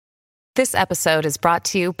This episode is brought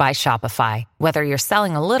to you by Shopify. Whether you're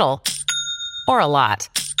selling a little or a lot,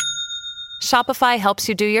 Shopify helps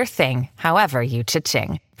you do your thing, however you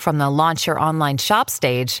cha-ching. From the launch your online shop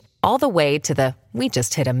stage, all the way to the we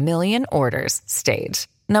just hit 1 million orders stage.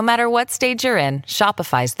 No matter what stage you're in,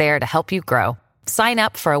 Shopify's there to help you grow. Sign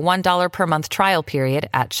up for a $1 per month trial period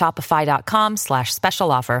at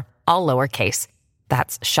shopify.com/special offer, all lowercase.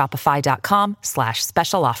 That's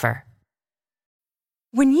shopify.com/special offer.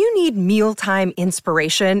 When you need mealtime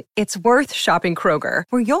inspiration, it's worth shopping Kroger,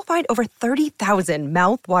 where you'll find over 30,000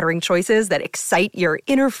 mouth-watering choices that excite your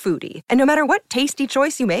inner foodie. And no matter what tasty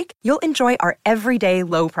choice you make, you'll enjoy our everyday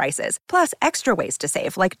low prices, plus extra ways to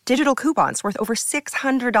save, like digital coupons worth over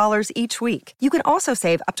 $600 each week. You can also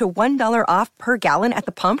save up to $1 off per gallon at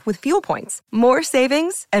the pump with fuel points. More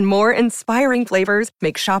savings and more inspiring flavors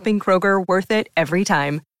make shopping Kroger worth it every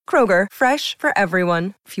time. Kroger, fresh for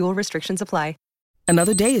everyone. Fuel restrictions apply.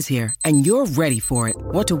 Another day is here, and you're ready for it.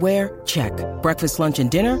 What to wear? Check. Breakfast, lunch, and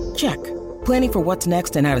dinner? Check. Planning for what's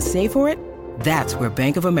next and how to save for it? That's where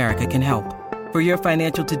Bank of America can help. For your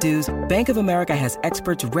financial to-dos, Bank of America has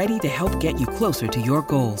experts ready to help get you closer to your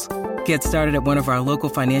goals. Get started at one of our local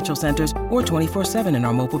financial centers or 24/7 in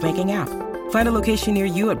our mobile banking app. Find a location near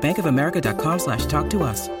you at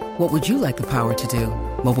bankofamerica.com/talktous. What would you like the power to do?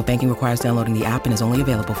 Mobile banking requires downloading the app and is only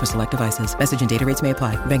available for select devices. Message and data rates may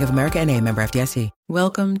apply. Bank of America N.A., member FDIC.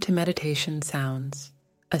 Welcome to Meditation Sounds,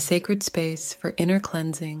 a sacred space for inner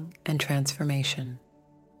cleansing and transformation.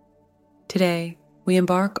 Today, we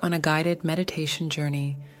embark on a guided meditation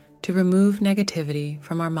journey to remove negativity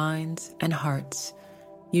from our minds and hearts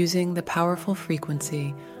using the powerful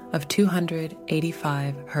frequency of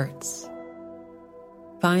 285 Hertz.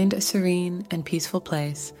 Find a serene and peaceful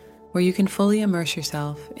place where you can fully immerse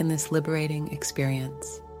yourself in this liberating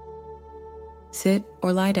experience. Sit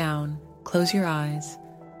or lie down, close your eyes,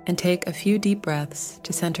 and take a few deep breaths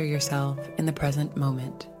to center yourself in the present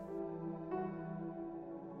moment.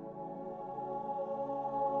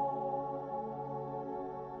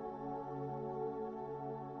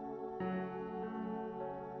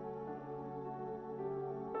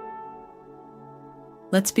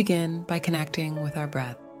 Let's begin by connecting with our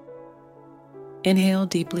breath. Inhale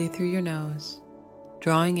deeply through your nose,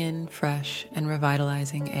 drawing in fresh and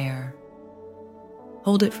revitalizing air.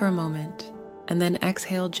 Hold it for a moment, and then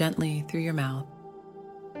exhale gently through your mouth,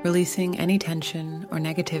 releasing any tension or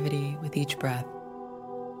negativity with each breath.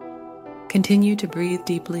 Continue to breathe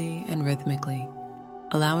deeply and rhythmically,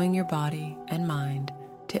 allowing your body and mind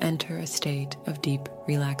to enter a state of deep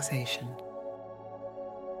relaxation.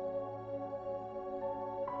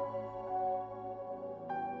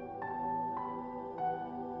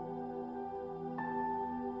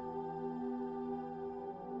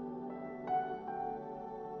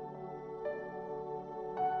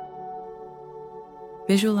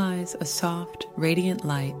 Visualize a soft, radiant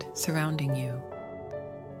light surrounding you.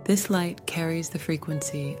 This light carries the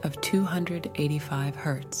frequency of 285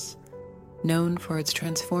 Hertz, known for its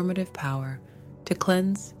transformative power to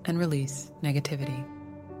cleanse and release negativity.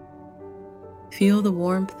 Feel the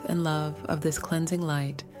warmth and love of this cleansing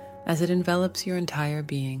light as it envelops your entire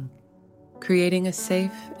being, creating a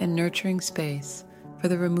safe and nurturing space for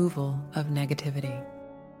the removal of negativity.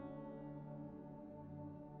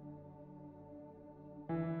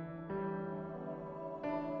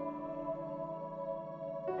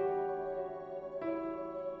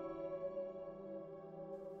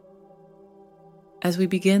 As we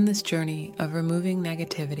begin this journey of removing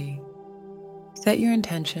negativity, set your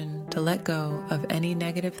intention to let go of any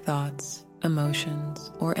negative thoughts,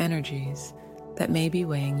 emotions, or energies that may be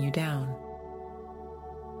weighing you down.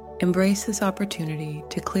 Embrace this opportunity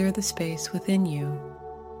to clear the space within you,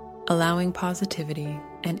 allowing positivity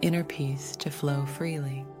and inner peace to flow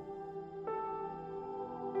freely.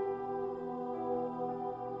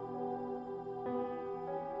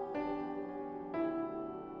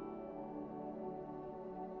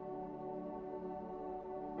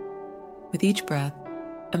 With each breath,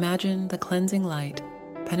 imagine the cleansing light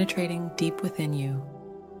penetrating deep within you,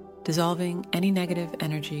 dissolving any negative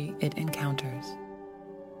energy it encounters.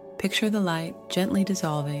 Picture the light gently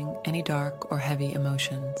dissolving any dark or heavy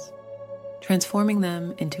emotions, transforming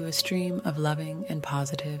them into a stream of loving and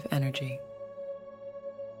positive energy.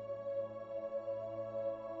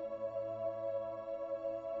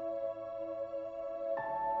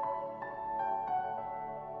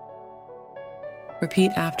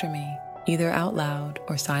 Repeat after me, either out loud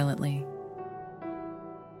or silently.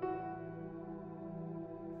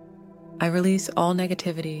 I release all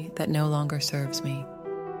negativity that no longer serves me.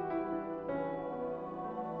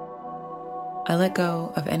 I let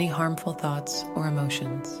go of any harmful thoughts or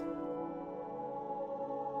emotions.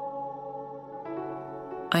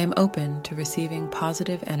 I am open to receiving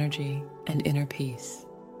positive energy and inner peace.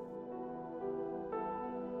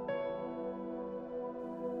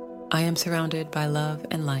 I am surrounded by love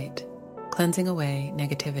and light, cleansing away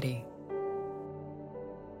negativity.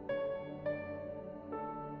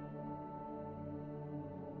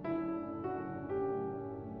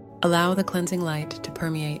 Allow the cleansing light to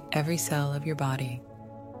permeate every cell of your body,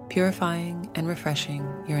 purifying and refreshing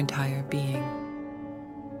your entire being.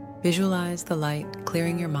 Visualize the light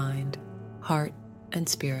clearing your mind, heart, and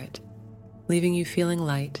spirit, leaving you feeling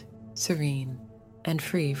light, serene, and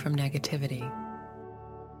free from negativity.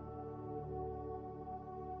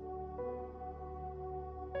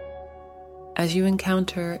 As you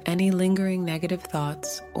encounter any lingering negative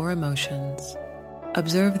thoughts or emotions,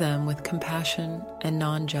 observe them with compassion and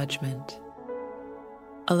non-judgment.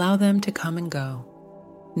 Allow them to come and go,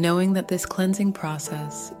 knowing that this cleansing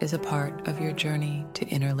process is a part of your journey to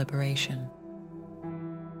inner liberation.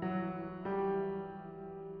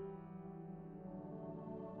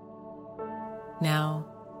 Now,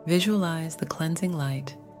 visualize the cleansing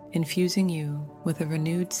light infusing you with a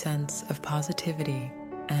renewed sense of positivity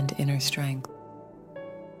and inner strength.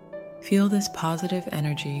 Feel this positive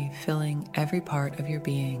energy filling every part of your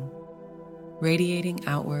being, radiating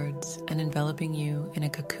outwards and enveloping you in a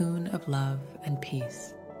cocoon of love and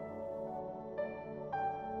peace.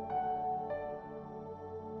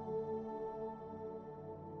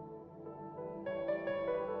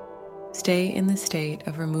 Stay in the state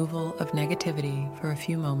of removal of negativity for a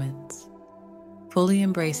few moments, fully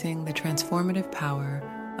embracing the transformative power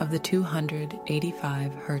of the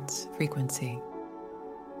 285 Hz frequency.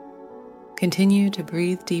 Continue to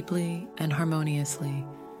breathe deeply and harmoniously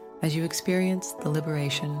as you experience the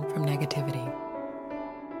liberation from negativity.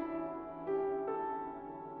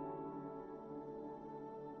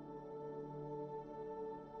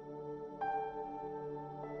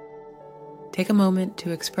 Take a moment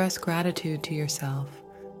to express gratitude to yourself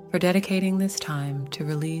for dedicating this time to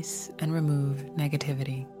release and remove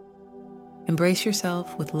negativity. Embrace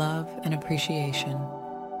yourself with love and appreciation,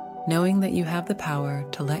 knowing that you have the power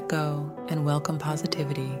to let go and welcome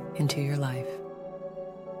positivity into your life.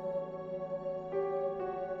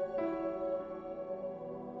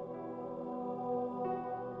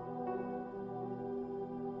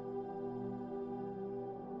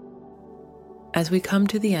 As we come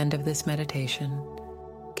to the end of this meditation,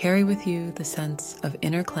 carry with you the sense of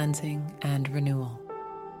inner cleansing and renewal.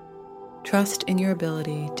 Trust in your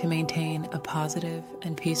ability to maintain a positive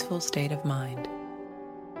and peaceful state of mind.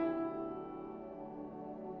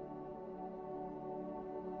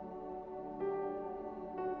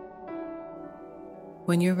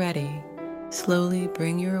 When you're ready, slowly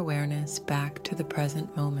bring your awareness back to the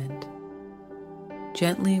present moment.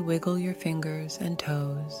 Gently wiggle your fingers and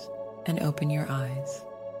toes and open your eyes.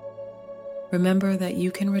 Remember that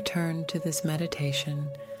you can return to this meditation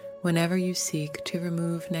whenever you seek to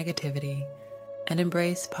remove negativity and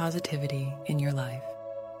embrace positivity in your life.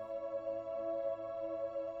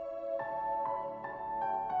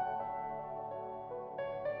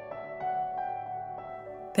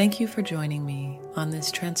 Thank you for joining me on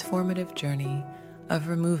this transformative journey of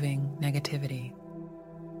removing negativity.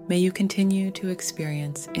 May you continue to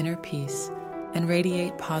experience inner peace and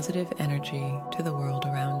radiate positive energy to the world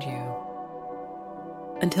around you.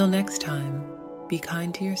 Until next time, be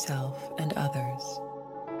kind to yourself and others.